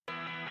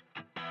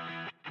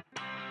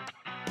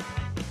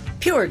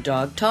Pure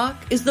Dog Talk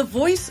is the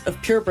voice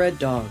of purebred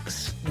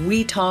dogs.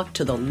 We talk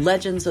to the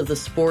legends of the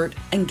sport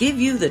and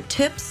give you the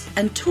tips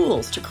and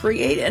tools to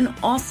create an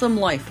awesome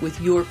life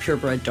with your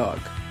purebred dog.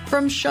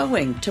 From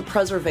showing to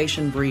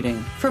preservation breeding,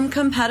 from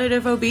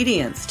competitive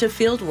obedience to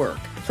field work,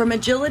 from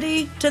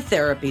agility to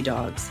therapy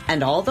dogs,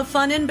 and all the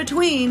fun in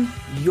between,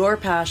 your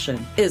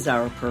passion is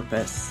our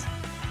purpose.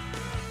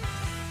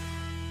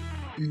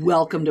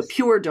 Welcome to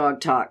Pure Dog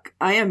Talk.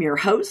 I am your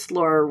host,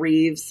 Laura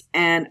Reeves,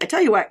 and I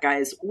tell you what,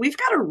 guys, we've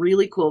got a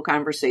really cool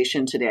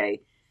conversation today.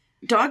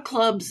 Dog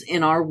clubs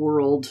in our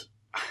world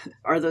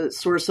are the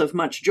source of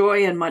much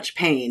joy and much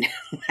pain,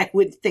 I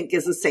would think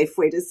is a safe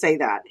way to say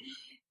that.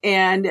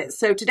 And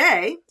so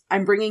today,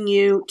 I'm bringing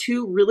you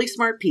two really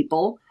smart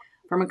people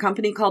from a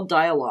company called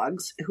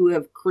Dialogues who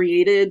have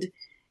created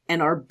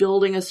and are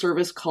building a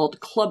service called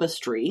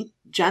Clubistry.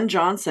 Jen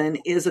Johnson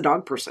is a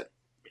dog person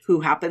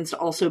who happens to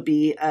also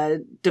be a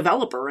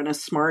developer and a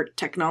smart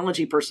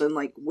technology person,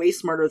 like way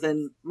smarter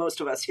than most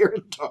of us here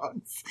in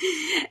dogs.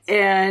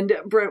 And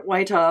Brent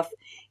Whitehoff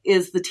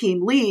is the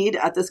team lead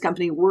at this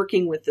company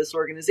working with this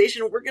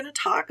organization. We're going to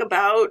talk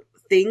about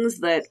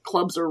things that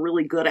clubs are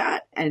really good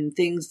at and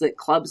things that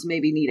clubs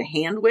maybe need a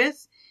hand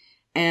with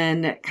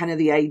and kind of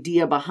the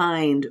idea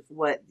behind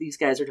what these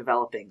guys are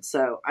developing.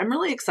 So I'm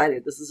really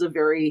excited. This is a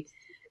very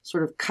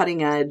sort of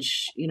cutting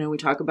edge, we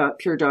talk about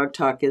Pure Dog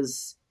Talk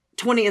is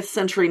 20th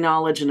century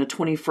knowledge in a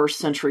 21st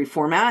century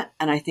format,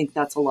 and I think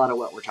that's a lot of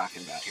what we're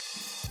talking about here.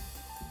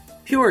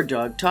 Pure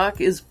Dog Talk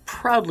is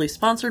proudly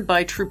sponsored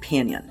by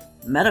Trupanion,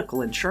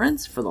 medical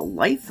insurance for the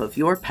life of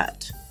your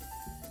pet.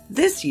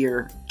 This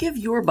year, give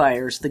your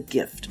buyers the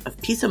gift of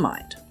peace of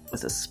mind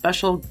with a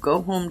special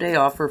go-home day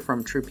offer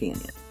from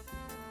Trupanion.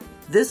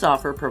 This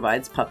offer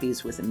provides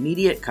puppies with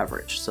immediate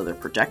coverage so they're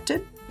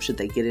protected should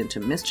they get into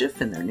mischief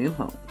in their new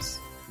homes.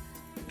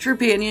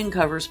 Trupanion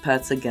covers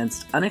pets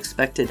against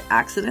unexpected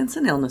accidents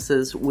and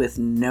illnesses with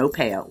no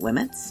payout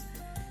limits,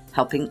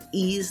 helping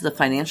ease the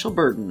financial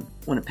burden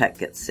when a pet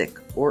gets sick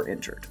or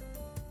injured.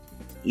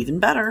 Even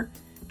better,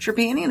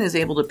 Trupanion is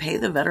able to pay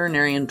the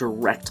veterinarian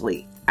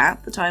directly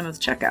at the time of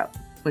checkout,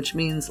 which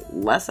means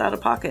less out of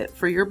pocket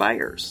for your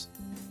buyers.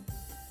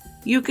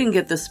 You can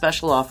get this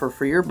special offer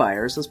for your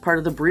buyers as part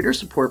of the Breeder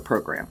Support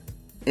Program.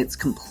 It's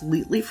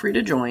completely free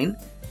to join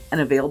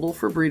and available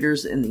for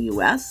breeders in the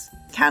US,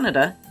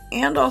 Canada,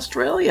 and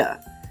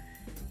Australia.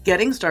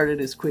 Getting started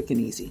is quick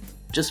and easy.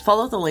 Just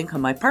follow the link on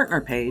my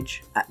partner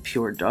page at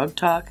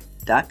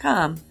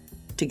puredogtalk.com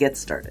to get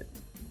started.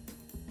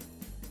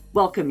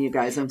 Welcome, you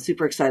guys. I'm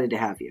super excited to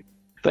have you.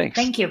 Thanks.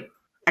 Thank you.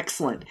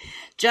 Excellent.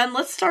 Jen,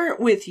 let's start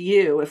with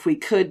you, if we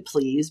could,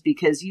 please,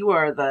 because you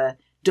are the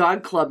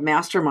dog club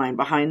mastermind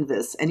behind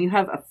this, and you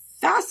have a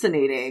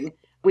fascinating,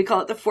 we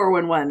call it the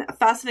 411, a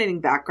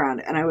fascinating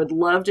background, and I would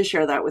love to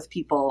share that with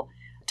people,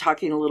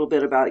 talking a little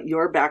bit about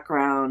your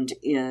background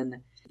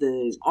in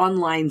the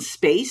online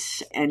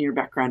space and your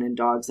background in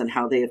dogs and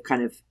how they have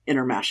kind of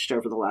intermeshed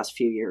over the last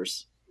few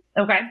years.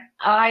 Okay.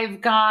 I've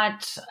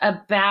got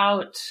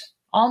about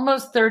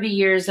almost 30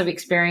 years of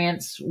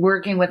experience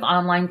working with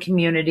online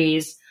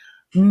communities,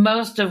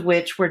 most of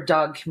which were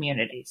dog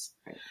communities.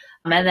 Right.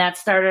 And that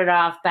started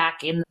off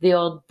back in the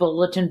old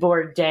bulletin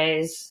board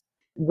days,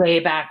 way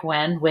back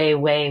when,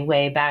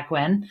 way back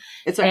when.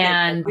 It's okay.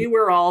 And we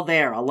were all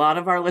there. A lot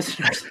of our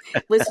listeners,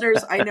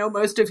 I know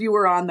most of you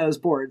were on those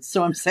boards,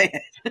 so I'm saying.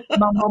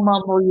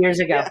 Mumble years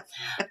ago.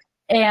 Yeah.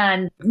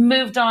 And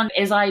moved on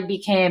as I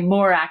became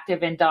more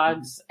active in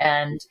dogs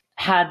and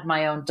had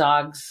my own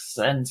dogs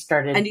and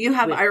started. And you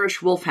have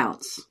Irish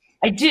Wolfhounds.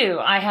 I do.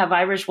 I have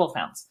Irish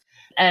Wolfhounds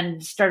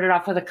and started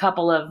off with a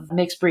couple of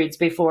mixed breeds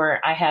before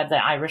I had the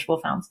Irish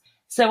Wolfhounds.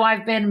 So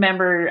I've been a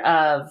member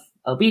of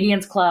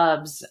obedience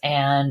clubs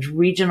and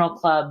regional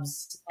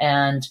clubs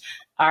and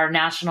our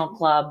national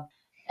club,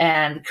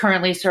 and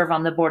currently serve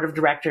on the board of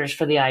directors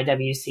for the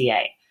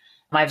IWCA.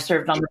 I've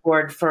served on the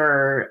board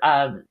for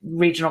a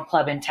regional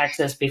club in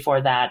Texas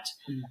before that,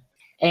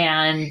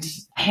 and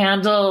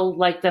handle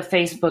like the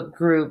Facebook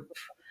group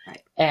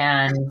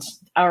and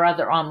our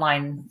other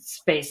online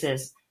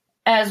spaces,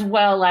 as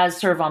well as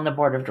serve on the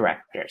board of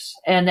directors,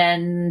 and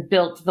then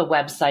built the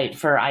website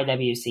for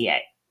IWCA.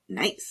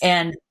 Nice.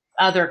 And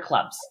other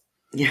clubs.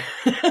 Yeah.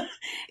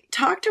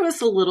 Talk to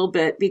us a little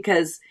bit,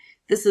 because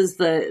this is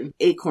the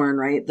acorn,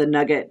 right? The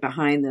nugget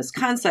behind this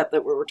concept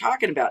that we're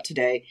talking about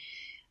today.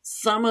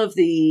 Some of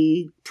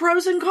the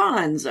pros and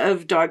cons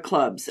of dog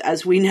clubs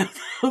as we know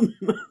them.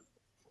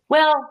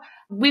 Well,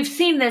 we've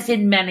seen this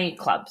in many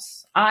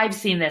clubs. I've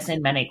seen this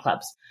in many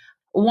clubs.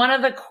 One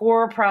of the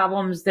core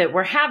problems that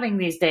we're having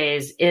these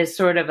days is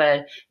sort of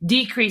a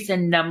decrease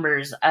in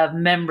numbers of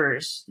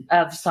members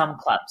of some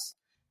clubs,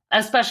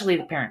 especially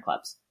the parent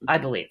clubs, I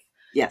believe.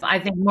 Yeah. I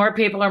think more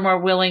people are more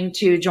willing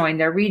to join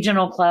their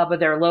regional club or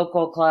their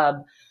local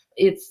club.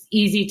 It's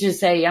easy to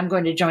say, I'm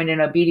going to join an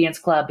obedience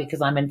club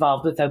because I'm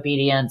involved with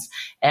obedience,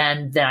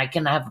 and then I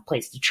can have a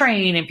place to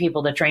train and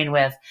people to train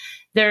with.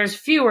 There's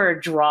fewer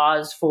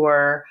draws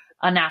for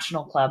a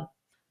national club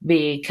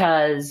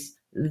because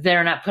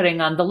they're not putting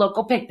on the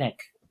local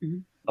picnic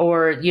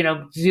or,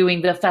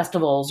 doing the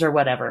festivals or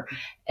whatever.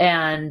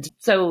 And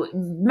so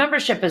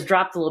membership has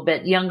dropped a little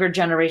bit. Younger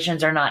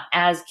generations are not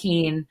as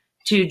keen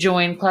to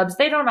join clubs.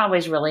 They don't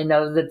always really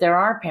know that there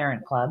are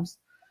parent clubs,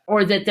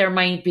 or that there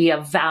might be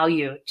a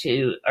value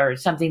to, or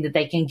something that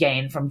they can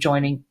gain from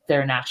joining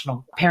their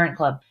national parent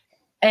club.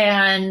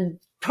 And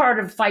part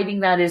of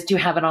fighting that is to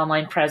have an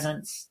online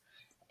presence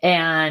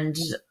and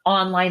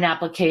online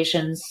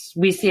applications.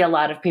 We see a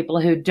lot of people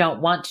who don't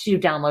want to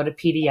download a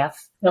PDF.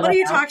 What are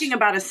you talking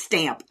about, a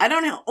stamp? I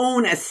don't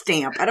own a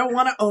stamp. I don't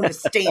want to own a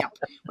stamp.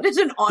 What is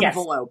an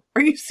envelope?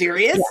 Yes. Are you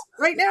serious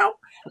right now?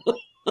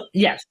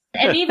 Yes.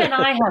 And even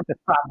I have this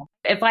problem.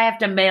 If I have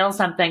to mail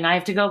something, I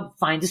have to go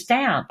find a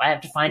stamp. I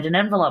have to find an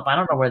envelope. I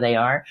don't know where they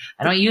are.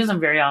 I don't use them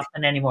very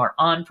often anymore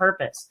on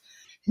purpose.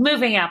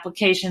 Moving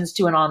applications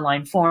to an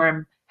online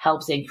form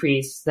helps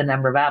increase the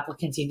number of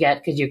applicants you get,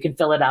 because you can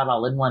fill it out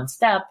all in one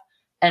step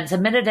and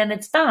submit it and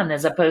it's done,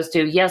 as opposed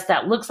to, yes,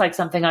 that looks like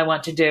something I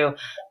want to do,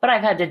 but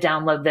I've had to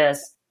download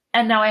this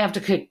and now I have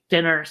to cook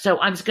dinner, so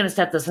I'm just going to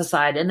set this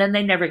aside. And then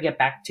they never get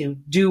back to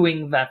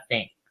doing the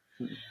thing.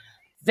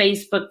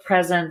 Facebook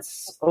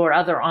presence or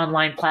other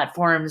online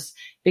platforms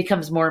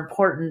becomes more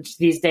important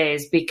these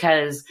days,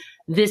 because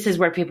this is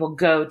where people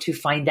go to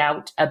find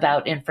out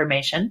about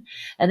information.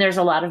 And there's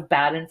a lot of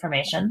bad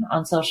information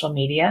on social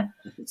media.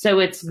 So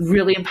it's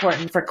really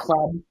important for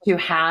clubs to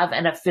have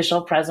an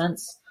official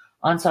presence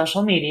on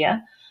social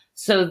media,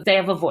 so they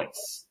have a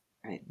voice.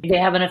 Right. They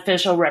have an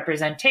official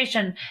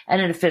representation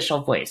and an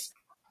official voice.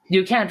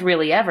 You can't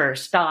really ever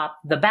stop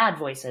the bad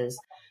voices.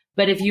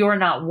 But if you're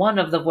not one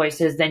of the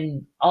voices,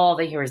 then all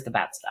they hear is the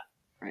bad stuff.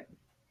 Right.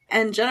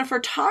 And Jennifer,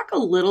 talk a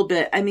little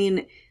bit. I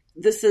mean,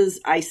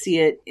 I see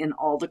it in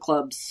all the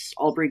clubs,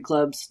 all breed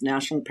clubs,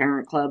 national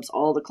parent clubs,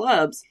 all the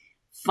clubs.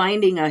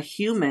 Finding a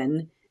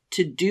human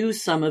to do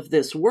some of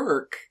this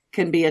work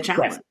can be a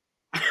challenge.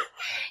 Yes.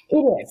 It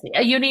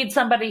is. You need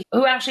somebody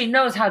who actually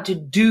knows how to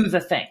do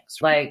the things,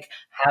 like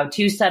how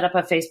to set up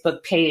a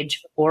Facebook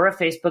page or a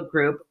Facebook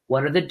group.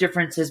 What are the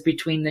differences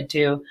between the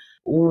two?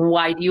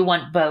 Why do you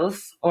want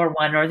both or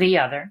one or the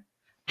other?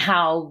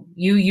 How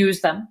you use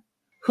them?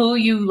 Who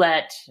you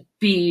let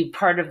be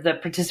part of the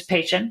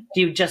participation? Do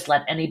you just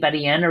let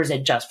anybody in, or is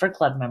it just for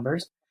club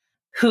members?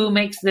 Who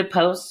makes the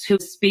posts? Who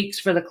speaks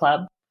for the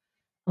club?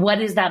 What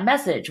is that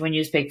message when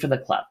you speak for the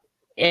club?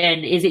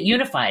 And is it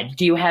unified?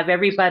 Do you have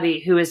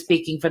everybody who is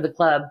speaking for the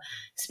club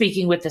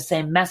speaking with the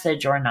same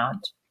message or not?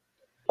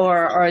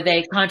 Or are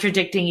they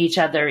contradicting each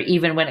other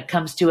even when it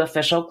comes to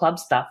official club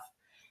stuff?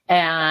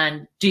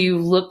 And do you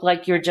look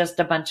like you're just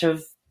a bunch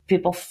of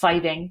people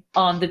fighting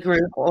on the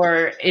group,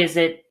 or is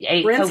it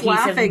a Brent's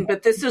cohesive... laughing,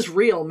 but this is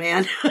real,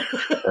 man.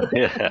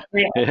 Yeah.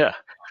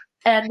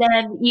 And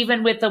then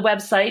even with the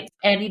website,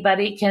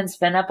 anybody can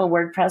spin up a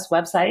WordPress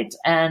website,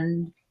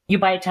 and you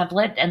buy a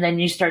template and then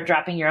you start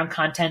dropping your own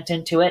content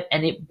into it,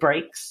 and it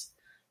breaks.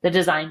 The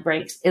design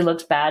breaks. It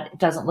looks bad. It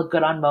doesn't look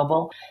good on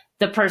mobile.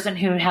 The person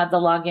who had the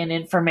login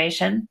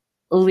information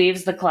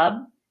leaves the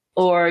club,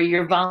 or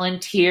your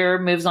volunteer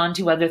moves on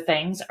to other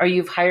things, or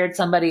you've hired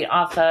somebody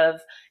off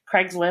of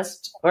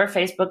Craigslist or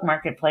Facebook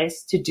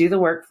Marketplace to do the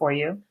work for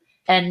you.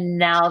 And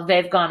now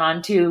they've gone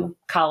on to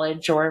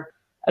college or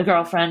a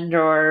girlfriend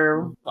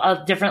or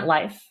a different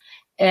life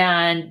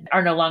and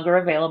are no longer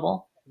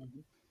available.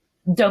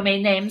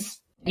 Domain names.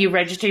 You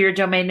register your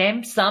domain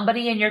name.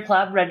 Somebody in your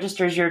club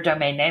registers your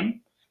domain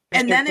name.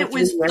 And then it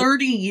was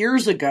 30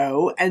 years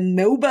ago, and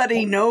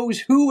nobody knows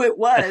who it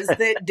was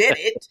that did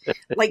it.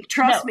 Like,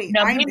 trust me,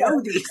 I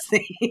know these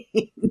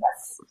things.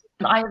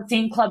 I have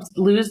seen clubs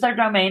lose their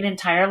domain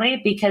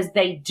entirely because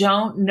they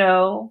don't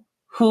know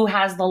who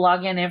has the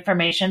login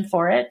information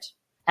for it.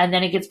 And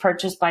then it gets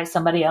purchased by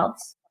somebody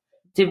else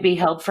to be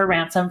held for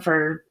ransom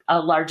for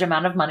a large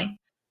amount of money.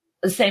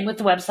 The same with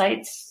the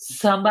websites.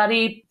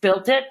 Somebody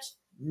built it.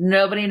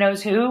 Nobody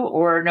knows who,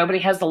 or nobody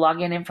has the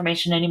login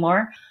information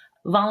anymore.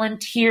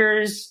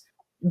 Volunteers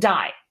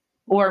die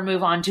or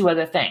move on to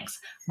other things.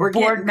 Or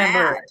board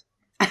members.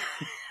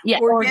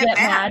 Or get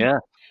mad. Yeah.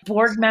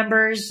 Board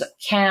members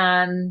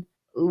can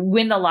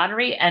win the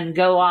lottery and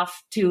go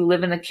off to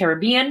live in the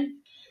Caribbean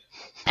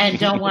and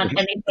don't want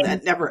anything.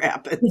 That never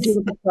happens. To do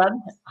with the club.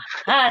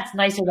 It's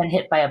nicer than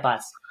hit by a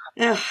bus.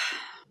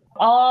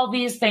 All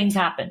these things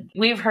happen.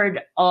 We've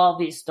heard all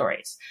these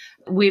stories.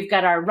 We've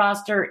got our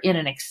roster in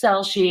an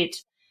Excel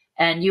sheet,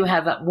 and you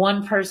have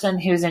one person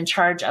who's in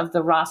charge of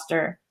the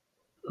roster,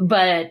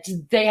 but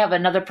they have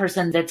another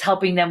person that's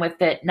helping them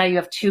with it. Now you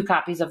have 2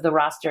 copies of the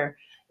roster.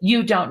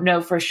 You don't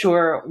know for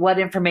sure what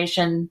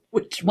information,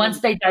 once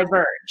they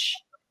diverge.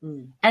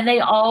 And they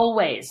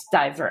always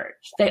diverge.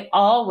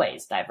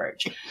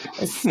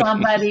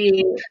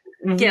 Somebody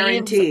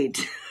guaranteed.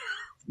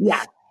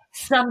 Yeah.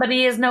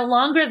 Somebody is no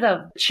longer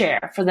the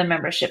chair for the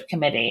membership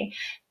committee,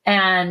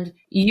 and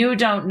you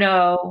don't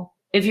know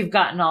if you've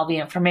gotten all the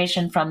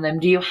information from them.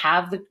 Do you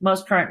have the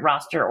most current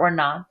roster or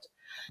not?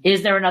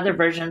 Is there another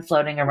version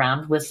floating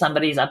around with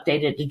somebody's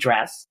updated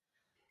address?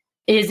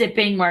 Is it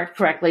being marked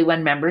correctly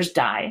when members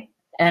die?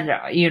 And,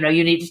 you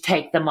need to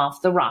take them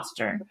off the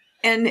roster.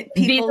 And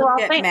people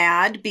get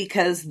mad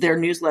because their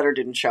newsletter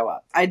didn't show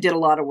up. I did a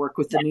lot of work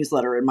with the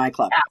newsletter in my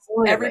club.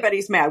 Absolutely.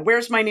 Everybody's mad.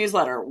 Where's my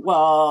newsletter?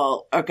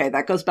 Well, okay,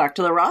 that goes back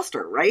to the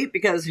roster, right?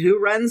 Because who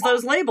runs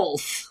those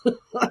labels?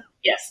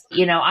 Yes.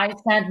 I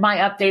sent my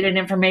updated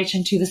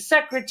information to the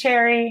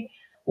secretary.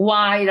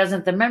 Why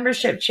doesn't the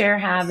membership chair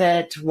have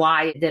it?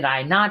 Why did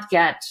I not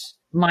get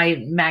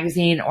my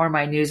magazine or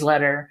my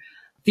newsletter?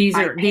 These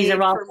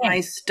are all for my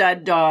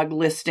stud dog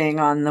listing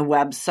on the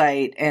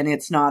website, and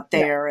it's not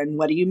there. Yeah. And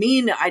what do you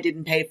mean I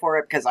didn't pay for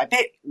it? Because I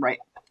paid, right?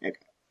 Okay.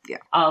 Yeah.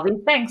 All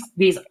these things.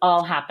 These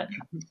all happen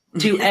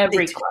to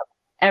every club.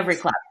 Every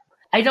club.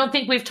 I don't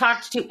think we've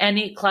talked to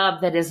any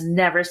club that has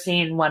never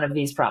seen one of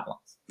these problems.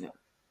 No.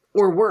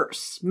 Or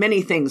worse.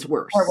 Many things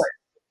worse.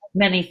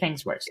 Many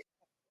things worse.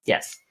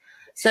 Yes.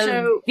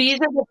 So these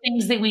are the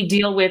things that we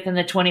deal with in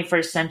the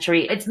 21st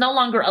century. It's no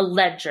longer a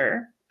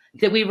ledger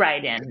that we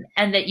write in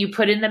and that you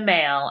put in the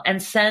mail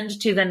and send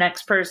to the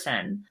next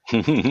person.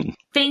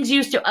 Things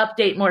used to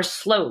update more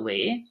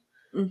slowly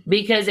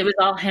because it was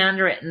all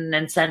handwritten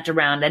and sent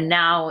around. And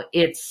now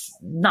it's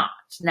not.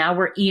 Now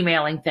we're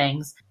emailing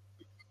things.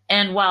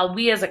 And while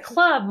we as a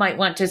club might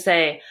want to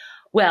say,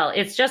 well,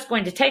 it's just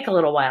going to take a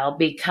little while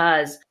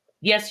because,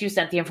 yes, you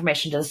sent the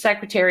information to the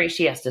secretary.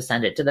 She has to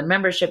send it to the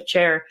membership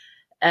chair.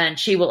 And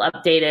she will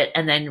update it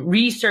and then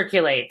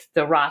recirculate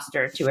the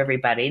roster to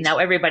everybody. Now,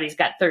 everybody's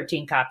got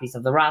 13 copies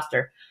of the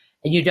roster,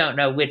 and you don't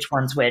know which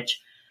one's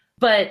which.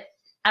 But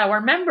our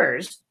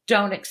members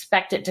don't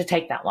expect it to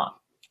take that long.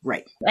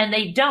 Right. And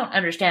they don't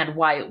understand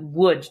why it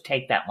would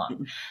take that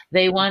long.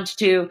 They want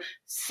to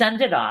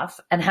send it off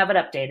and have it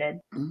updated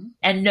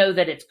and know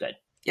that it's good.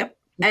 Yep.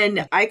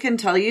 And I can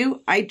tell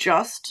you, I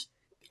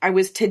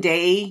was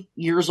today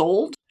years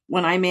old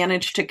when I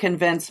managed to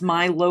convince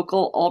my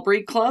local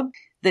Albury club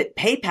that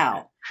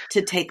PayPal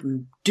to take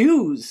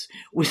dues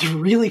was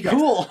really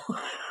cool.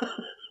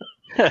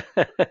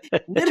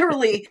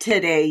 Literally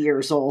today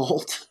years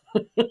old.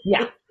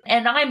 Yeah.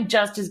 And I'm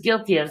just as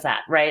guilty as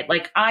that, right?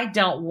 Like, I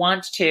don't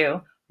want to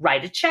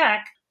write a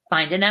check,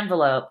 find an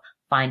envelope,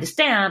 find a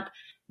stamp,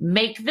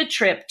 make the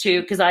trip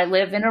to, because I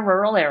live in a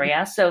rural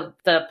area. So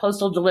the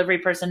postal delivery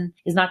person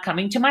is not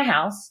coming to my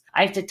house.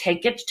 I have to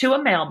take it to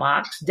a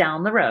mailbox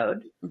down the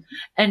road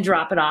and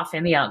drop it off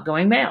in the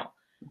outgoing mail.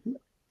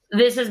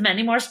 This is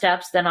many more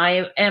steps than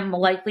I am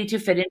likely to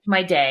fit into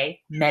my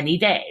day, many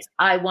days.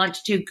 I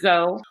want to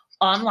go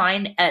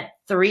online at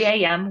 3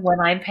 a.m. when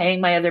I'm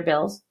paying my other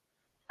bills.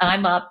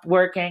 I'm up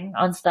working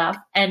on stuff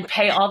and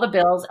pay all the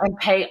bills and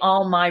pay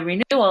all my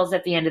renewals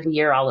at the end of the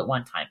year all at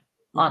one time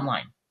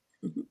online.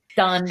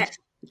 Done.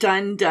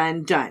 Done,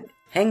 done, done.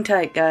 Hang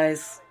tight,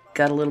 guys.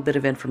 Got a little bit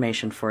of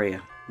information for you.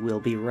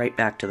 We'll be right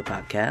back to the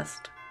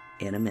podcast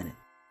in a minute.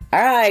 All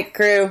right,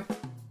 crew.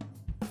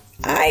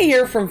 I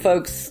hear from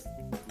folks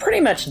pretty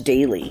much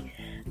daily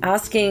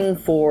asking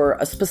for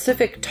a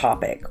specific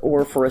topic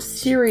or for a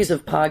series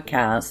of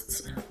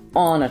podcasts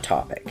on a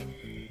topic.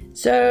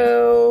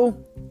 So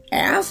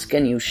ask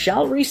and you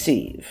shall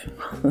receive.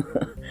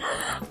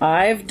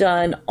 I've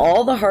done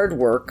all the hard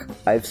work.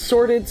 I've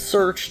sorted,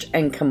 searched,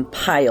 and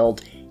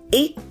compiled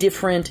 8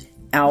 different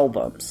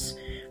albums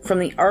from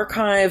the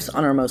archives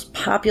on our most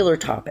popular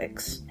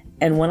topics.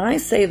 And when I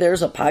say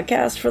there's a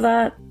podcast for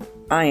that,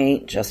 I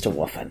ain't just a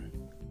woofin'.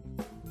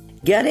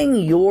 Getting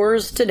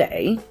yours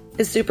today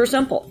is super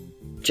simple.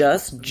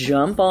 Just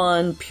jump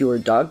on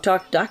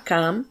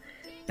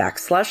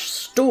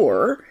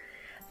puredogtalk.com/store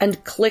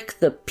and click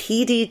the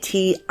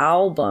PDT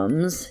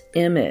albums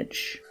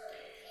image.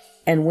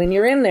 And when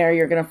you're in there,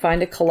 you're going to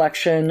find a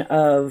collection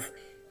of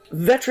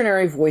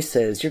veterinary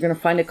voices. You're going to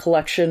find a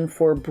collection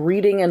for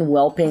breeding and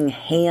whelping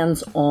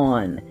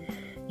hands-on.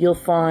 You'll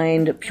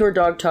find Pure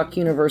Dog Talk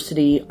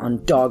University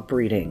on dog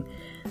breeding.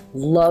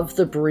 Love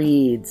the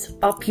breeds.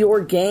 Up your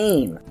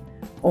game.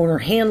 Owner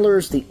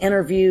handlers, the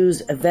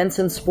interviews, events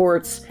and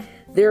sports.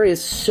 There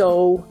is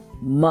so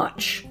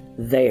much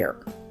there.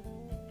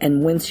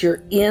 And once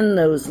you're in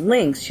those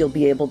links, you'll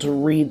be able to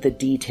read the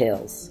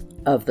details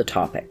of the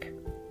topic.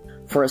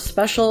 For a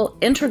special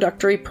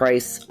introductory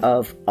price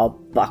of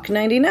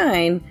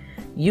 $1.99,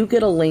 you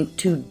get a link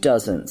to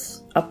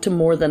dozens, up to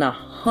more than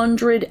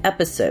 100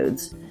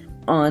 episodes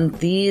on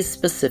these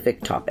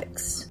specific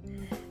topics.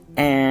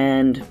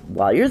 And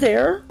while you're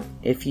there,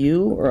 if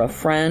you or a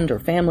friend or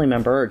family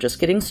member are just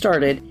getting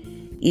started,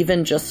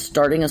 even just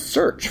starting a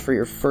search for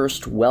your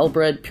first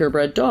well-bred,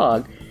 purebred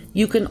dog,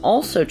 you can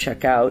also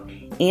check out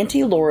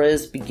Auntie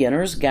Laura's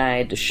Beginner's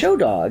Guide to Show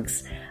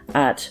Dogs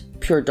at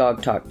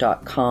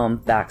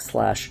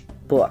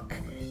puredogtalk.com/book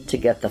to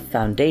get the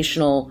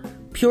foundational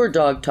Pure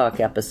Dog Talk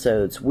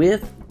episodes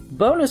with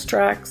bonus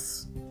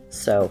tracks.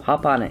 So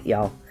hop on it,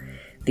 y'all.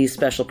 These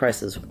special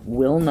prices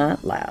will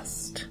not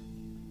last.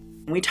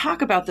 We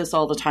talk about this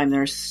all the time.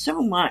 There's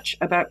so much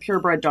about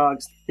purebred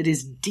dogs that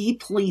is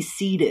deeply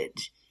seated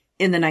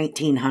in the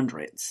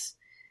 1900s.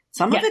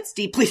 Some of it's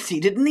deeply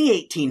seated in the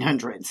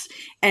 1800s.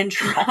 And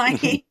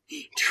trying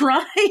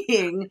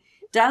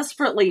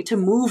desperately to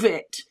move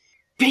it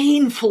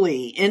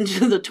painfully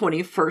into the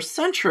 21st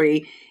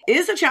century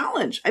is a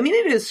challenge. I mean,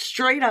 it is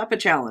straight up a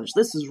challenge.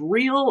 This is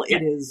real. Yeah.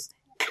 It is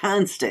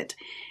constant.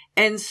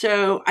 And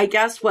so I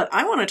guess what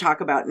I want to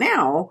talk about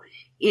now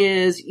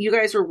is you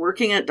guys are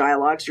working at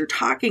Dialogues. You're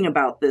talking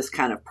about this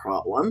kind of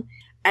problem.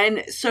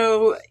 And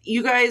so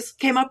you guys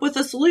came up with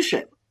a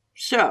solution.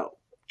 So,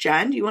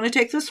 Jen, do you want to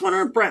take this one,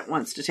 or Brent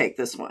wants to take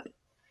this one?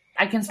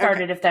 I can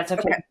start it if that's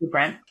okay with you,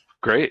 Brent.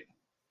 Great.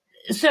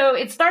 So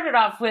it started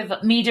off with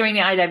me doing the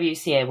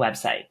IWCA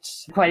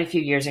website quite a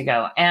few years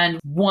ago. And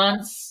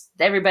once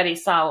everybody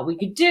saw what we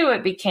could do,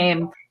 it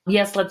became,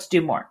 yes, let's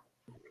do more.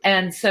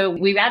 And so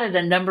we've added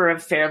a number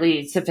of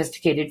fairly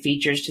sophisticated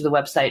features to the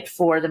website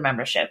for the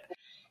membership.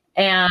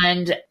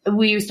 And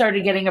we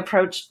started getting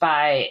approached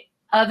by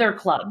other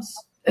clubs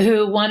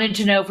who wanted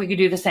to know if we could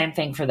do the same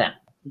thing for them.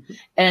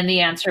 And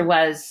the answer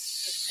was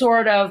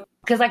sort of,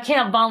 because I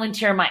can't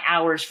volunteer my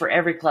hours for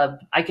every club.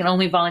 I can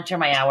only volunteer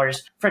my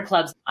hours for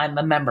clubs I'm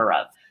a member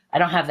of. I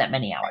don't have that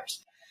many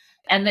hours.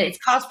 And it's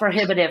cost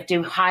prohibitive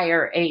to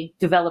hire a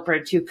developer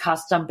to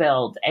custom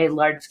build a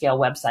large scale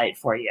website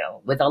for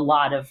you with a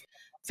lot of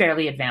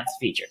fairly advanced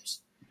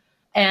features.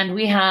 And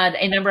we had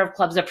a number of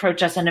clubs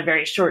approach us in a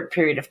very short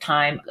period of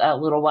time, a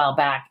little while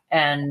back.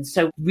 And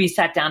so we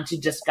sat down to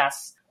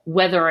discuss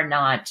whether or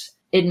not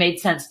it made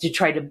sense to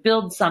try to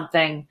build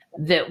something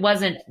that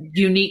wasn't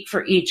unique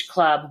for each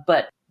club,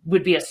 but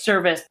would be a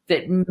service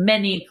that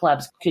many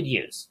clubs could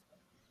use.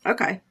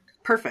 Okay,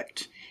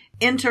 perfect.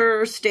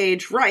 Enter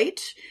stage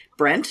right,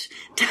 Brent.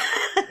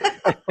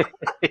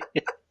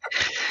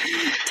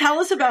 Tell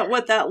us about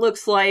what that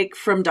looks like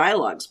from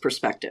Dialogue's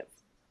perspective.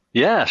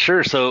 Yeah,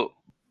 sure. So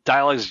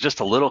Dialogues is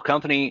just a little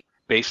company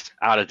based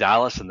out of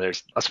Dallas, and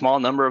there's a small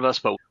number of us,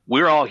 but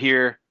we're all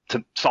here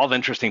to solve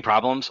interesting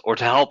problems or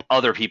to help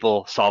other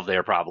people solve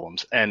their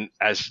problems. And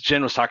as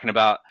Jen was talking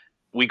about,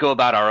 we go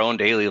about our own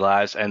daily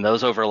lives, and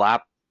those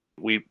overlap.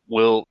 We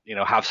will,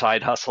 have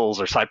side hustles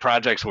or side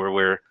projects where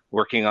we're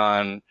working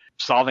on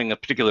solving a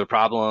particular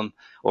problem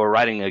or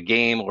writing a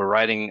game or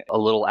writing a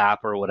little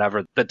app or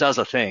whatever that does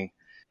a thing.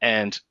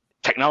 And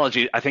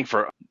technology, I think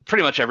for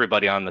pretty much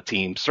everybody on the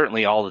team,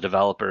 certainly all the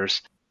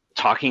developers,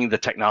 talking the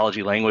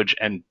technology language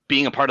and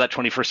being a part of that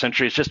 21st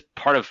century is just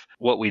part of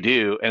what we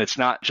do. And it's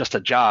not just a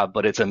job,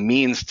 but it's a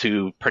means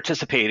to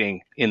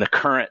participating in the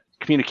current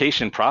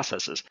communication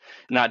processes,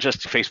 not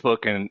just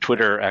Facebook and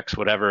Twitter, X,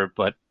 whatever,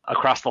 but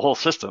across the whole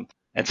system.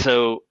 And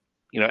so,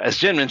 as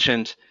Jen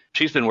mentioned,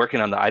 she's been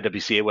working on the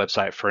IWCA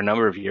website for a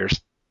number of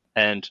years,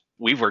 and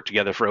we've worked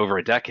together for over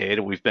a decade.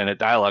 We've been at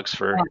Dialogues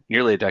for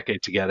nearly a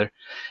decade together.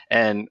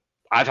 And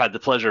I've had the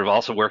pleasure of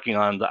also working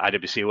on the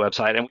IWCA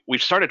website, and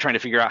we've started trying to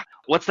figure out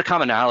what's the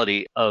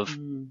commonality of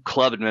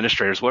club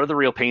administrators. What are the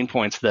real pain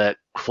points that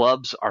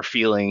clubs are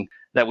feeling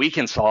that we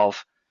can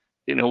solve?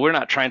 We're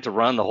not trying to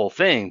run the whole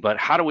thing, but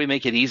how do we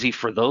make it easy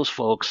for those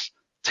folks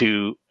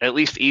to at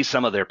least ease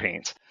some of their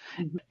pains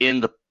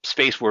in the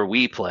space where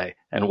we play?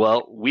 And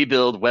we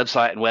build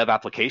website and web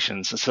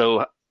applications. And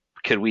so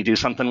could we do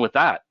something with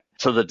that?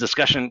 So the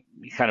discussion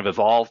kind of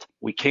evolved.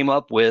 We came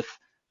up with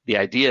the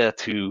idea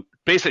to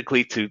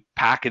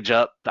package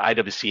up the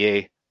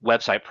IWCA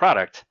website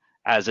product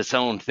as its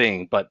own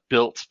thing, but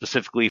built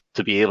specifically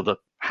to be able to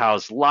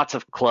house lots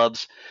of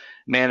clubs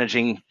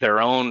managing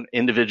their own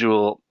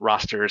individual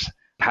rosters,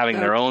 having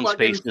their own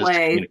spaces.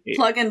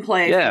 Plug and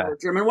play for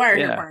German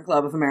Wirehorn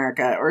Club of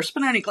America or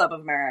Spinoni Club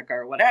of America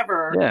or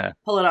whatever. Yeah.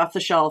 Pull it off the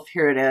shelf.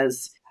 Here it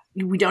is.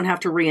 We don't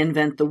have to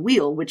reinvent the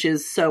wheel, which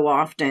is so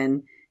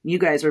often, you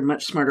guys are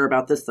much smarter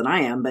about this than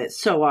I am, but it's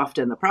so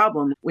often the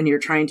problem when you're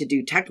trying to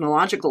do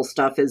technological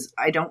stuff is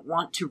I don't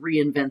want to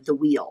reinvent the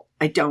wheel.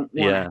 I don't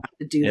want to have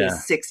to do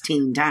this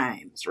 16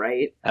 times,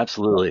 right?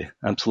 Absolutely.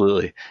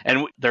 Absolutely.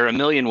 And there are a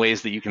million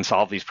ways that you can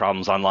solve these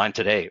problems online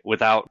today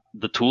without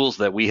the tools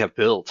that we have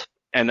built.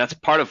 And that's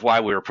part of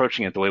why we're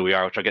approaching it the way we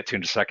are, which I'll get to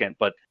in a second.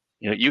 But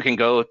you can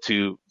go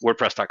to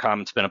WordPress.com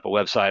and spin up a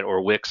website,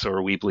 or Wix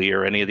or Weebly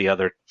or any of the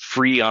other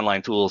free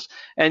online tools,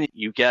 and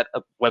you get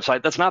a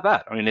website that's not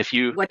bad. I mean, if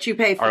you what you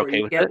pay for, okay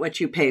you get what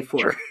you pay for.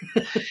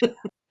 Sure.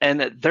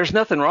 And there's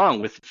nothing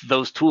wrong with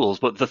those tools,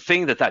 but the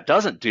thing that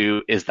doesn't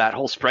do is that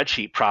whole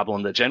spreadsheet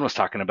problem that Jen was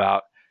talking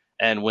about.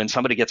 And when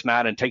somebody gets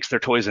mad and takes their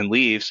toys and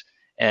leaves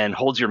and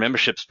holds your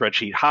membership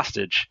spreadsheet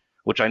hostage,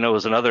 which I know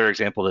is another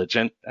example that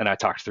Jen and I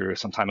talked through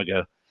some time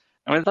ago.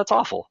 I mean, that's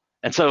awful.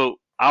 And so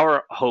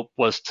our hope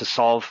was to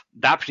solve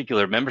that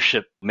particular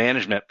membership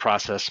management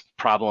process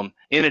problem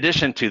in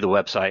addition to the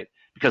website,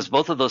 because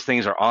both of those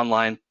things are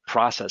online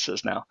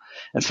processes now.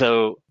 And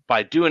so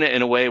by doing it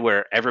in a way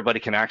where everybody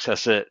can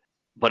access it,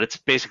 but it's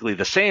basically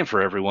the same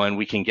for everyone,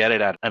 we can get it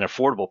at an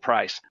affordable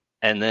price.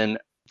 And then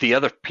the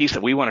other piece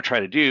that we want to try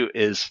to do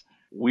is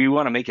we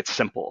want to make it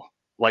simple.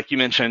 Like you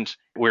mentioned,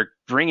 we're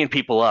bringing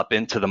people up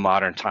into the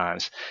modern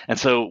times. And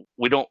so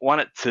we don't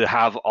want it to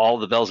have all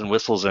the bells and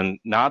whistles and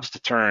knobs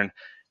to turn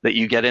that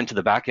you get into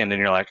the back end and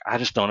you're like, I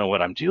just don't know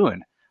what I'm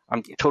doing.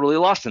 I'm totally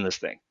lost in this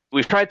thing.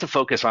 we've tried to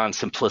focus on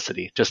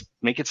simplicity. Just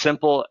make it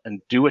simple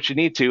and do what you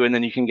need to. And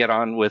then you can get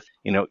on with,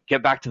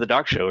 get back to the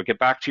dog show or get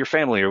back to your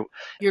family or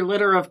your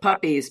litter of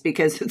puppies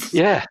because it's.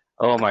 Yeah.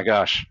 Oh my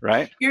gosh.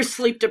 Right. You're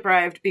sleep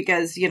deprived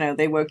because,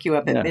 they woke you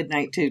up at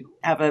midnight to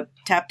have a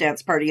tap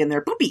dance party in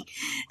their poopy.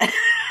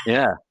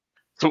 Yeah.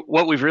 So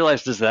what we've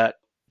realized is that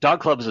dog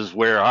clubs is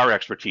where our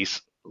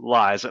expertise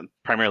lies,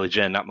 primarily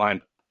Jen, not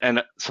mine.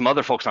 And some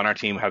other folks on our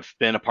team have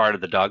been a part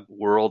of the dog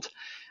world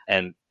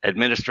and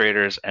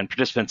administrators and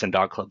participants in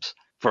dog clubs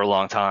for a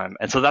long time.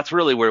 And so that's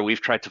really where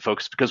we've tried to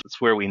focus because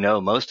it's where we know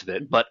most of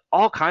it. But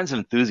all kinds of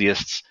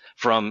enthusiasts,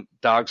 from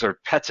dogs or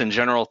pets in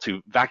general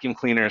to vacuum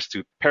cleaners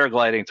to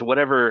paragliding to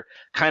whatever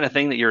kind of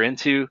thing that you're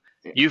into,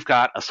 you've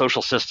got a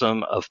social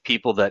system of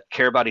people that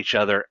care about each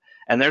other.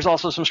 And there's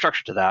also some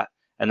structure to that.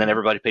 And then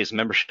everybody pays a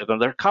membership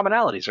and there are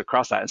commonalities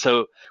across that. And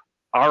so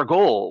our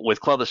goal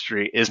with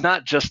Clubistry is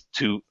not just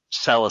to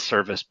sell a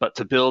service, but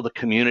to build a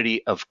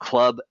community of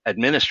club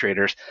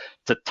administrators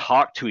to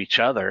talk to each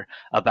other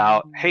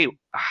about, hey,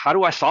 how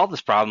do I solve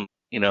this problem?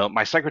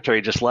 My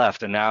secretary just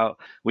left and now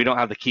we don't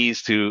have the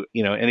keys to,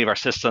 any of our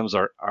systems,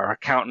 or our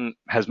accountant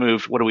has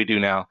moved. What do we do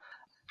now?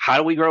 How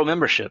do we grow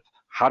membership?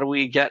 How do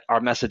we get our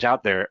message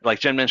out there? Like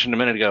Jen mentioned a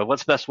minute ago,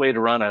 what's the best way to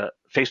run a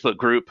Facebook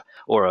group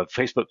or a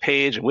Facebook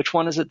page? And which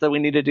one is it that we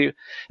need to do?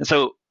 And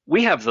so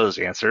we have those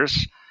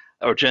answers.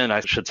 Or Jen, I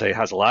should say,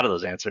 has a lot of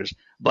those answers.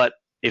 But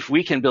if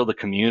we can build a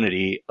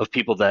community of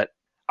people that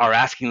are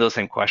asking those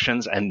same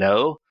questions and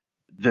know,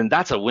 then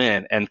that's a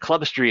win. And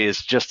Clubistry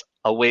is just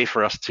a way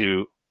for us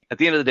to, at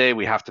the end of the day,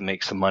 we have to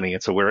make some money.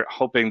 And so we're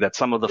hoping that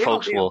some of the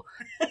folks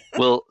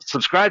will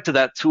subscribe to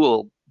that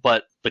tool.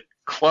 But the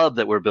club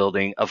that we're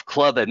building of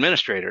club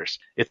administrators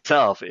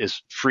itself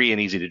is free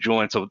and easy to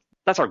join. So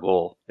that's our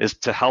goal, is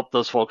to help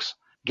those folks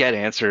get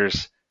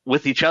answers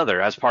with each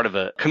other as part of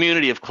a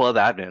community of club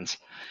admins.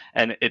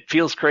 And it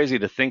feels crazy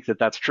to think that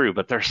that's true,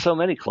 but there's so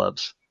many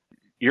clubs.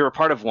 You're a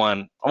part of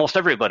one. Almost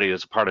everybody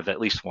is a part of at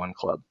least one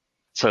club.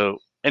 So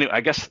anyway,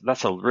 I guess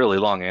that's a really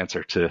long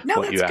answer to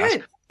what you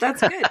asked.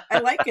 That's good. I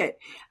like it.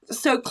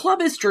 So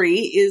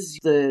Clubistry is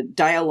the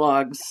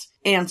dialogue's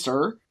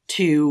answer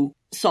to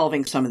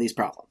solving some of these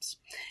problems.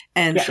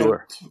 And so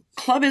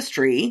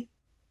Clubistry,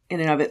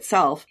 in and of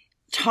itself,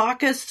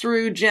 talk us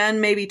through,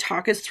 Jen, maybe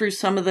talk us through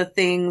some of the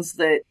things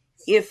that,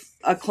 if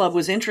a club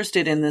was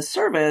interested in this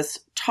service,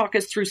 talk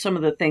us through some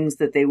of the things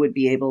that they would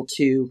be able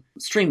to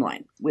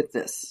streamline with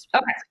this.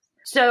 Okay.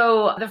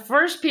 So the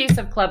first piece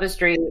of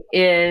Clubistry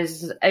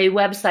is a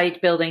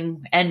website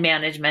building and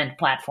management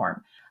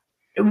platform.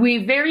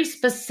 We very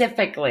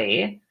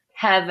specifically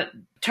have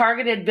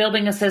targeted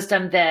building a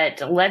system that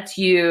lets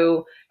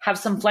you have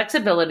some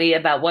flexibility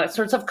about what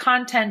sorts of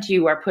content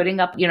you are putting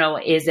up.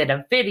 Is it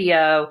a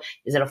video?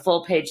 Is it a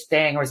full page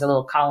thing? Or is it a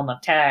little column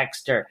of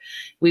text? Or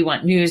we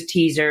want news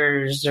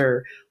teasers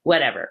or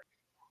whatever,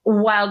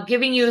 while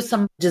giving you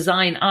some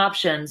design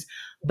options,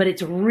 but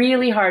it's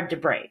really hard to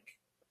break.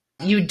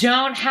 You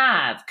don't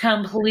have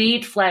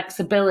complete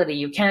flexibility.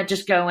 You can't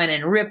just go in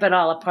and rip it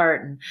all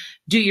apart and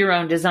do your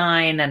own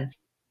design. And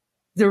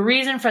the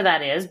reason for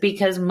that is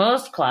because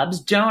most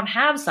clubs don't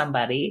have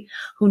somebody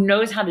who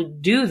knows how to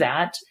do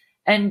that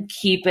and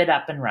keep it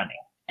up and running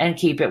and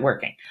keep it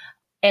working.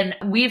 And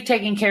we've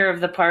taken care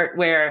of the part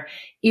where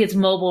it's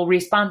mobile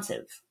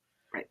responsive.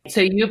 Right.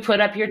 So you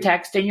put up your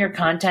text and your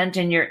content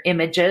and your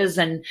images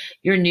and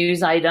your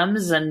news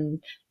items and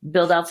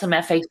build out some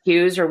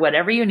FAQs or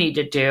whatever you need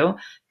to do.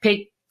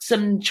 Pick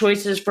some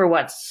choices for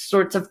what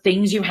sorts of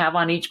things you have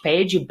on each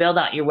page. You build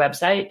out your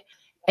website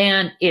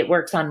and it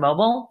works on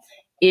mobile.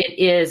 It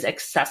is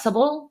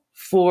accessible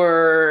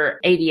for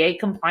ADA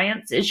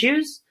compliance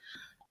issues.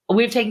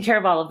 We've taken care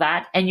of all of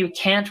that, and you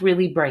can't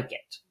really break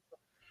it.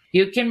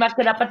 You can muck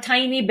it up a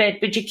tiny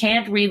bit, but you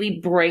can't really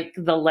break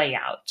the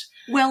layout.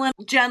 Well, and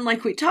Jen,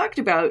 like we talked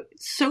about,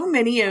 so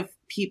many of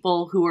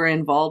people who are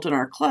involved in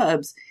our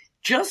clubs,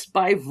 just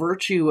by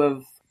virtue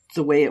of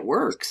the way it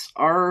works,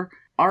 are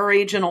our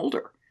age and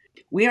older.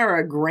 We are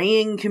a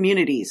graying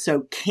community,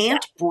 so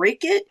can't break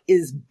it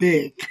is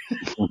big.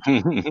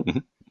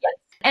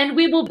 And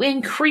we will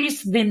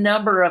increase the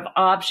number of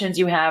options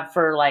you have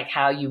for like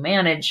how you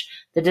manage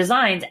the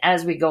designs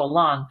as we go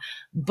along.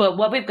 But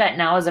what we've got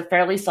now is a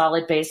fairly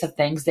solid base of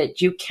things that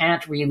you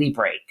can't really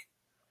break.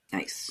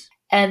 Nice.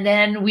 And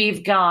then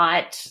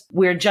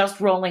we're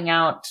just rolling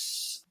out,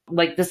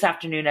 like this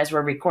afternoon as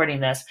we're recording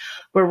this,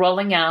 we're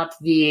rolling out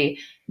the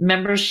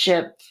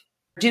membership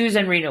dues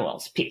and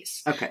renewals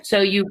piece. Okay. So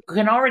you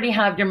can already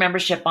have your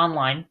membership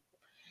online.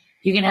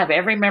 You can have,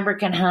 every member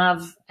can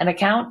have an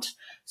account.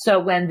 So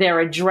when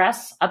their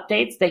address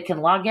updates, they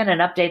can log in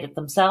and update it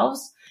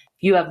themselves.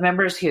 If you have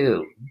members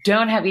who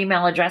don't have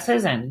email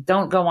addresses and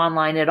don't go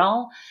online at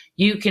all,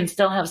 you can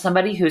still have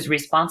somebody who's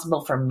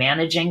responsible for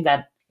managing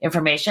that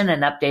information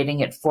and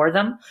updating it for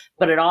them,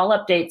 but it all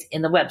updates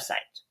in the website.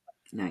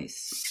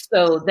 Nice.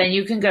 So then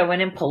you can go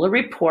in and pull a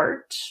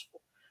report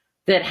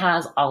that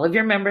has all of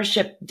your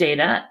membership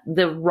data.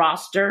 The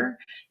roster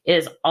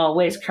is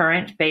always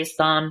current based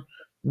on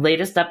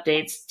latest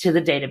updates to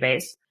the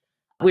database.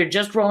 We're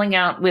just rolling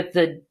out with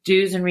the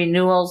dues and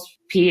renewals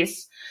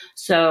piece.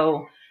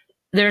 So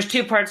there's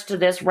two parts to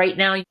this. Right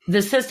now,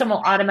 the system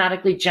will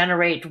automatically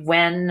generate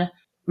when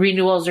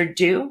renewals are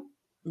due.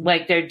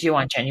 Like they're due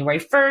on January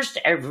 1st.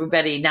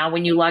 Everybody, now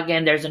when you log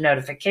in, there's a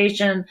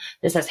notification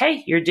that says,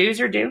 hey, your dues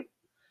are due.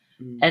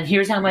 And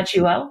here's how much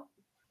you owe.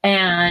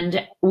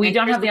 And we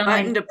don't have the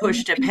online button to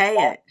push to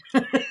pay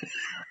it.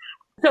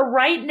 So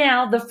right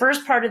now, the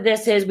first part of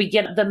this is we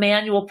get the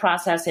manual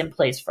process in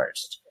place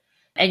first.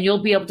 And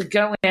you'll be able to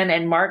go in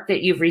and mark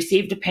that you've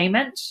received a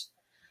payment.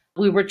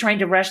 We were trying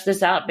to rush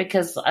this out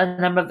because a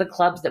number of the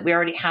clubs that we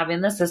already have in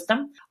the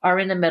system are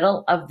in the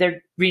middle of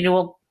their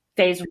renewal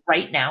phase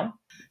right now.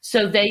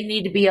 So they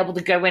need to be able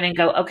to go in and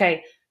go,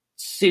 okay,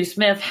 Sue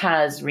Smith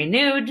has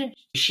renewed.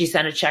 She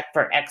sent a check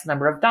for X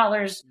number of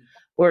dollars,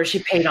 or she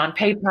paid on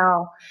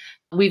PayPal.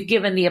 We've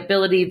given the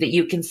ability that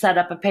you can set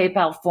up a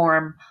PayPal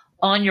form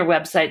on your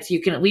website. So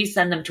you can at least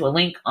send them to a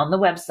link on the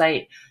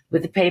website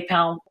with the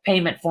PayPal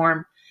payment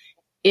form.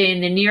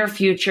 In the near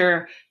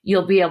future,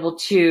 you'll be able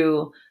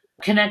to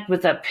connect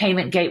with a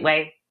payment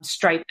gateway.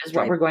 Stripe is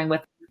what we're going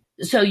with.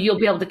 So you'll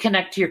be able to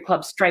connect to your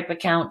club's Stripe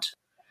account.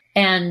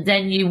 And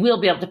then you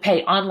will be able to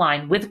pay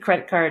online with a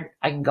credit card.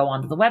 I can go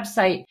onto the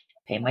website,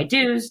 pay my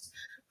dues.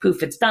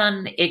 Poof, it's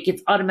done. It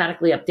gets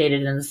automatically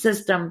updated in the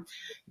system.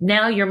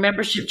 Now your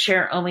membership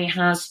chair only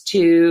has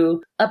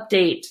to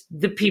update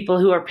the people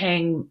who are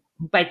paying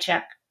by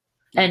check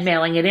and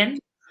mailing it in.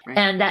 Right.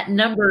 And that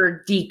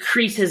number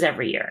decreases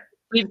every year.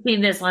 We've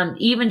seen this on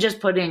even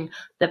just putting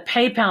the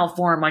PayPal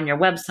form on your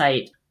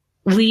website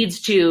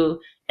leads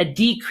to a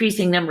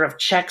decreasing number of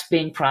checks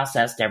being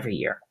processed every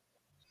year.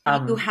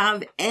 Do you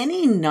have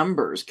any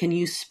numbers? Can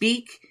you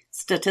speak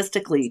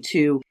statistically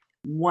to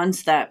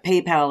once that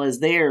PayPal is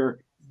there,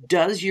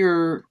 does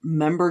your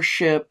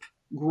membership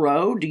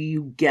grow? Do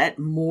you get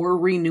more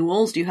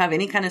renewals? Do you have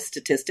any kind of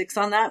statistics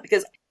on that?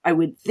 Because I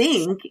would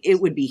think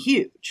it would be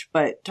huge,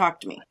 but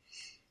talk to me.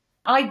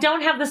 I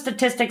don't have the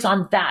statistics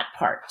on that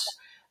part.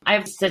 I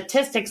have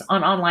statistics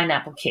on online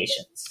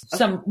applications,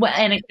 some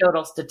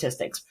anecdotal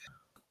statistics.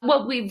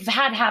 What we've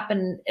had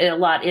happen a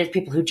lot is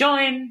people who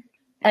join,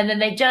 and then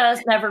they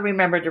just never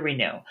remember to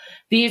renew.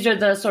 These are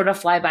the sort of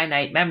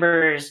fly-by-night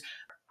members,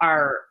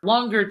 our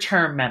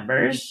longer-term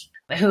members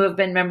who have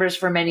been members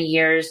for many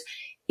years.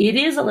 It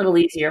is a little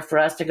easier for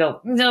us to go,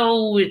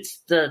 no, it's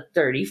the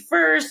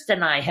 31st,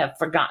 and I have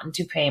forgotten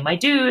to pay my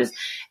dues.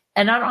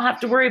 And I don't have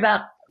to worry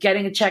about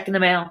getting a check in the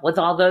mail with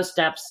all those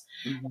steps.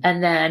 Mm-hmm.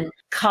 And then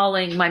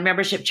calling my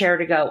membership chair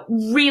to go,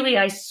 really,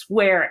 I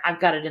swear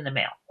I've got it in the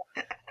mail.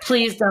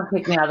 Please don't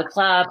kick me out of the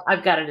club.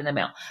 I've got it in the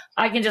mail.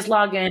 I can just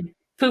log in.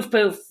 Poof,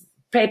 poof,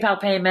 PayPal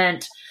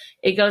payment.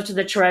 It goes to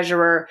the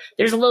treasurer.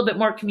 There's a little bit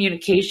more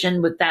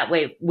communication with that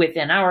way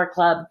within our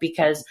club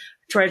because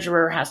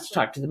treasurer has to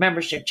talk to the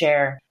membership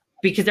chair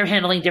because they're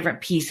handling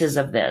different pieces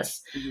of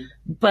this.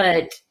 Mm-hmm.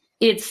 But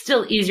it's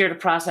still easier to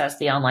process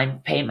the online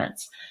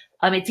payments.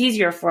 It's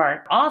easier for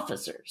our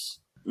officers.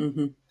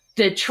 Mm-hmm.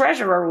 The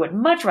treasurer would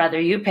much rather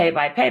you pay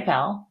by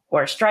PayPal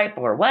or Stripe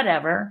or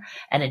whatever,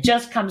 and it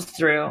just comes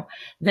through,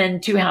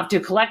 than to have to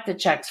collect the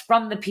checks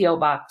from the P.O.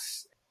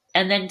 box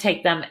and then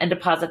take them and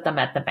deposit them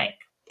at the bank.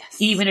 Yes.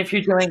 Even if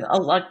you're doing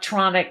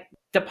electronic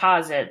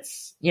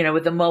deposits,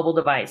 with a mobile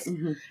device,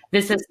 mm-hmm.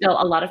 This is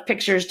still a lot of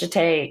pictures to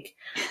take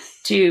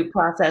to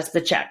process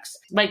the checks.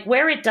 Like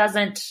where it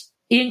doesn't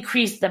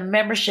increase the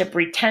membership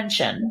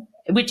retention,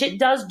 which it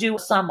does do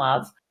some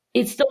of,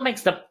 it still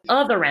makes the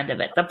other end of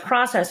it, the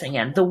processing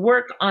end, the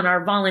work on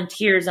our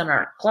volunteers and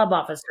our club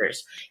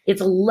officers,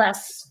 it's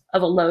less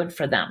of a load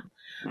for them.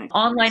 Nice.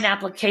 Online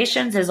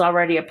applications is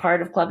already a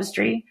part of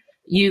Clubistry.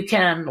 You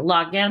can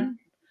log in.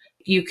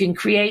 You can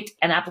create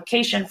an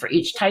application for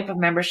each type of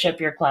membership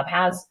your club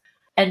has.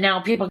 And now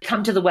people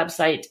come to the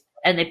website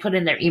and they put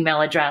in their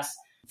email address,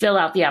 fill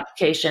out the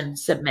application,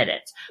 submit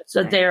it.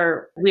 So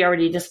there, we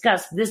already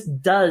discussed, this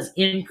does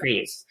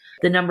increase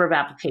the number of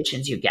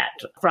applications you get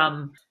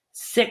from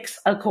 6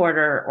 a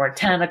quarter or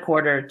 10 a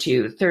quarter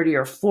to 30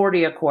 or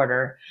 40 a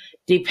quarter,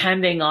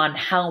 depending on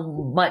how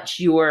much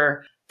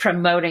you're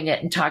promoting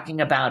it and talking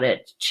about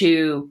it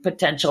to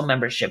potential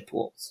membership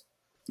pools.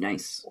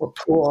 Nice. Or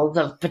pools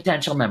of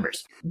potential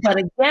members. But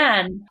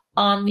again,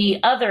 on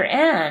the other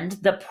end,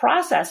 the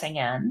processing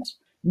end,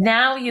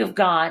 now you've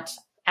got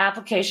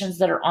applications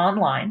that are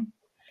online.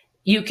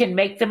 You can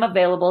make them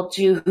available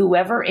to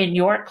whoever in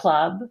your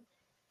club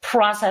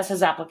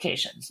processes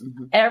applications.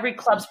 Mm-hmm. Every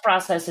club's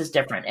process is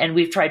different, and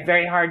we've tried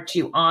very hard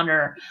to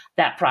honor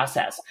that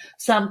process.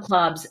 Some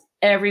clubs,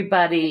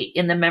 everybody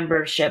in the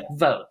membership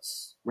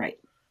votes. Right.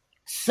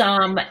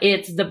 Some,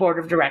 it's the board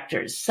of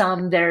directors.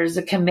 Some, there's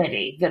a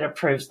committee that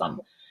approves them.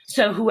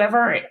 So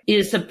whoever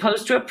is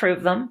supposed to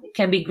approve them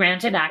can be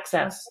granted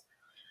access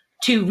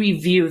to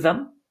review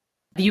them.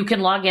 You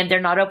can log in.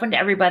 They're not open to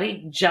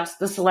everybody, just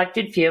the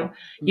selected few.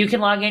 You can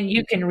log in.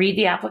 You can read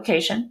the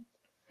application.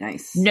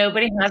 Nice.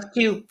 Nobody has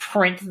to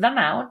print them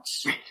out.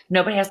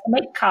 Nobody has to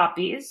make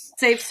copies.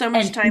 Save so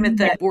much time at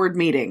the board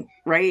meeting,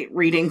 right?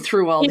 Reading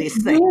through all these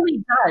things. It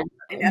really does.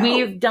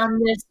 We've done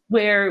this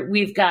where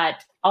we've got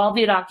all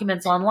the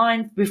documents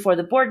online before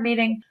the board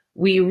meeting.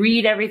 We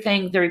read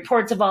everything. The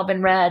reports have all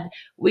been read.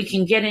 We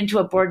can get into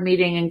a board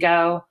meeting and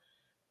go,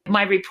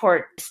 my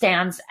report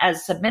stands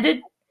as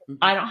submitted. Mm-hmm.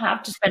 I don't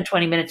have to spend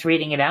 20 minutes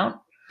reading it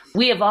out.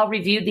 We have all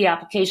reviewed the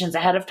applications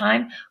ahead of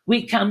time.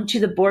 We come to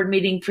the board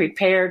meeting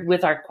prepared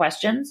with our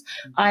questions.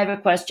 Mm-hmm. I have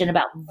a question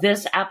about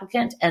this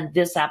applicant and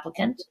this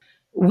applicant.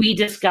 We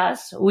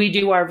discuss, we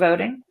do our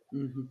voting.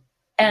 Mm-hmm.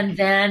 And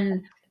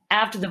then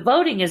after the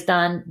voting is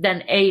done,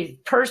 then a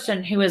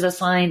person who is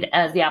assigned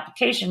as the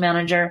application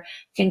manager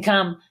can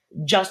come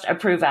just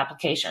approve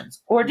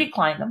applications or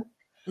decline them.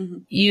 Mm-hmm.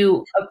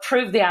 You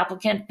approve the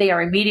applicant, they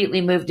are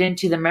immediately moved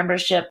into the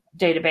membership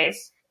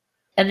database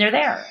and they're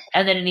there.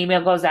 And then an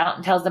email goes out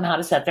and tells them how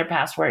to set their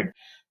password.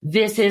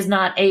 This is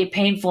not a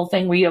painful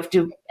thing where you have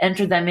to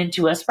enter them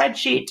into a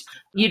spreadsheet.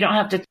 You don't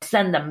have to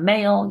send them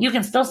mail. You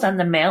can still send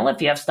them mail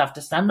if you have stuff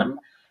to send them,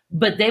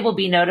 but they will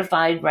be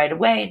notified right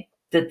away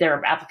that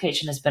their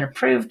application has been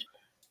approved.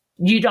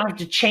 You don't have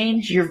to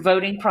change your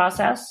voting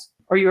process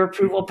or your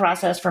approval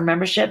process for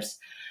memberships.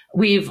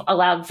 We've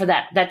allowed for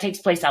that. That takes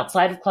place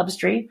outside of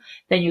Clubistry.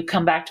 Then you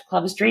come back to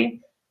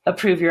Clubistry,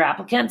 approve your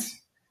applicants,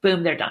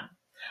 boom, they're done.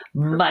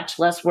 Much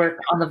less work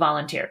on the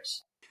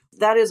volunteers.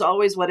 That is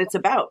always what it's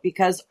about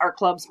because our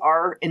clubs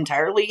are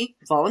entirely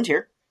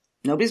volunteer.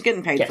 Nobody's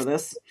getting paid for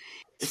this.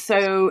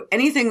 So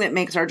anything that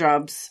makes our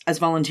jobs as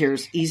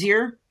volunteers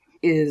easier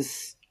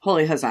is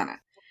Holy Hosanna.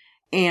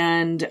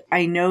 And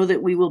I know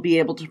that we will be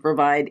able to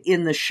provide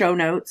in the show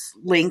notes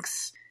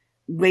links,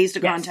 ways to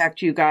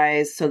contact you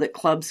guys so that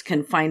clubs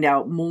can find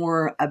out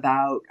more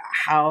about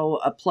how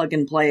a plug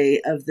and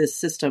play of this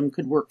system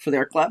could work for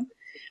their club,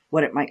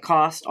 what it might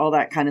cost, all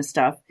that kind of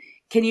stuff.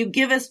 Can you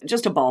give us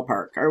just a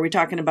ballpark? Are we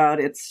talking about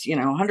it's,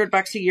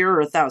 $100 a year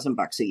or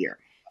 $1,000 a year?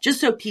 Just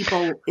so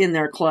people in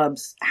their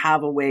clubs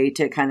have a way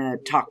to kind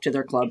of talk to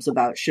their clubs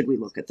about should we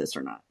look at this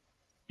or not?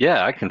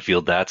 Yeah, I can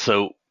field that.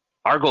 So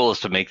our goal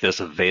is to make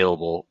this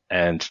available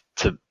and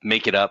to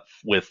make it up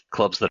with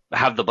clubs that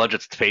have the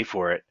budgets to pay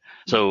for it.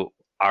 So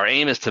our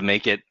aim is to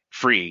make it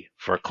free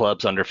for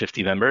clubs under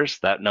 50 members.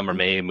 That number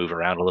may move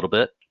around a little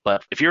bit,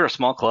 but if you're a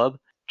small club,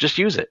 just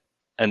use it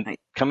and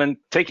come and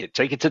take it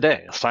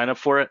today. Sign up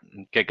for it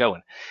and get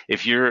going.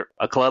 If you're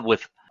a club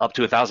with up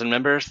to 1,000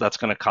 members, that's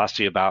going to cost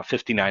you about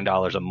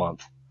 $59 a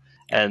month.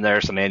 And there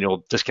are some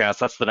annual discounts.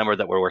 That's the number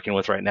that we're working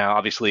with right now.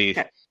 Obviously,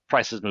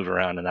 prices move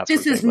around and that's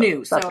this is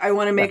new. So I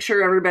want to make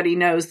sure everybody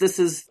knows this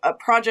is a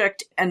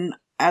project. And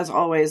as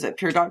always at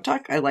Pure Dog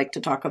Talk, I like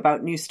to talk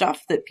about new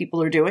stuff that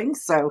people are doing.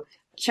 So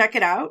check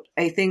it out.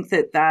 I think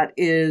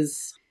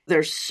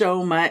there's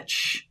so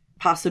much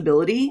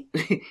possibility.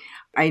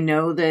 I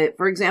know that,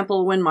 for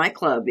example, when my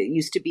club, it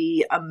used to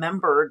be a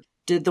member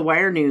did the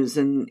wire news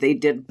and they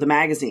did the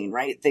magazine,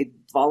 right? They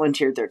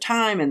volunteered their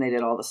time and they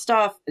did all the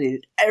stuff. They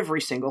did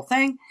every single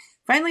thing.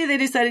 Finally, they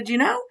decided,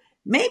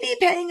 maybe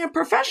paying a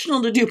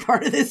professional to do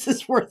part of this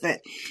is worth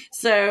it.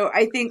 So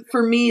I think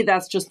for me,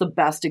 that's just the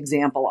best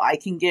example I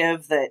can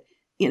give that,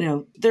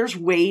 there's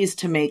ways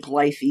to make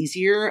life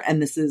easier.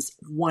 And this is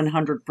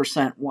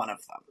 100% one of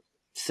them.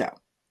 So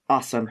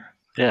awesome.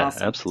 Yeah,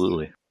 awesome.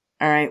 Absolutely.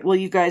 All right. Well,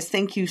 you guys,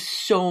 thank you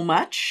so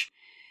much.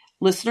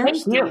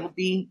 Listeners, there will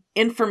be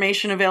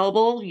information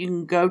available. You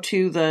can go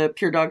to the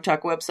Pure Dog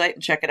Talk website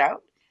and check it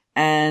out.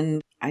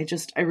 And I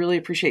really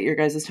appreciate your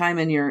guys' time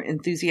and your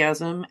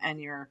enthusiasm and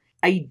your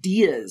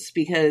ideas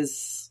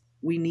because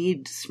we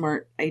need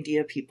smart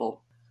idea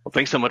people. Well,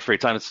 thanks so much for your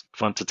time. It's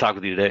fun to talk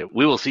with you today.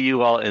 We will see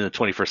you all in the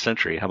 21st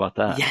century. How about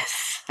that?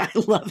 Yes, I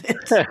love it.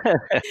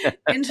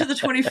 Into the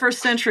 21st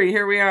century.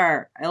 Here we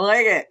are. I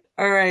like it.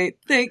 All right.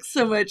 Thanks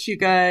so much, you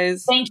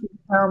guys. Thank you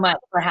so much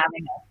for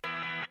having us.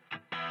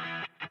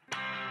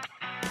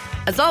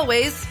 As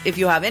always, if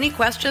you have any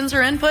questions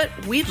or input,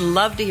 we'd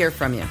love to hear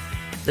from you.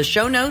 The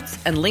show notes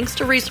and links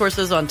to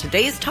resources on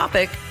today's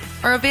topic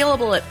are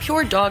available at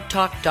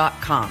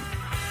puredogtalk.com.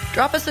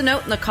 Drop us a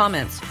note in the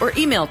comments or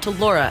email to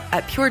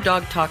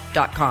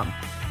laura@puredogtalk.com.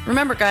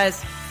 Remember,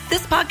 guys,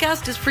 this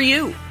podcast is for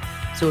you.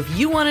 So if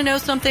you want to know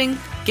something,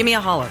 give me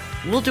a holler.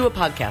 We'll do a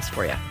podcast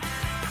for you.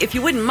 If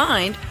you wouldn't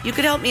mind, you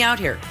could help me out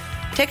here.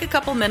 Take a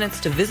couple minutes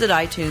to visit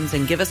iTunes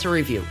and give us a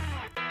review.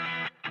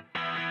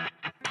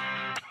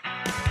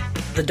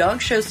 The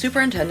Dog Show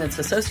Superintendents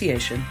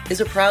Association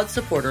is a proud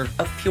supporter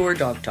of Pure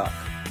Dog Talk.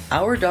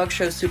 Our dog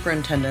show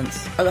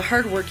superintendents are the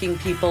hardworking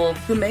people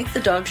who make the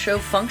dog show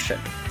function.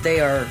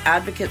 They are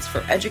advocates for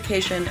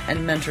education and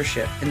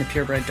mentorship in the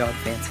purebred dog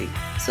fancy.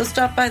 So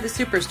stop by the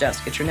Supers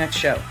Desk at your next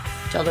show.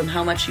 Tell them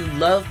how much you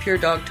love Pure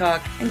Dog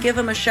Talk and give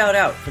them a shout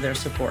out for their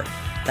support.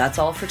 That's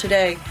all for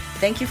today.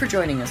 Thank you for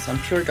joining us on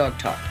Pure Dog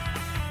Talk.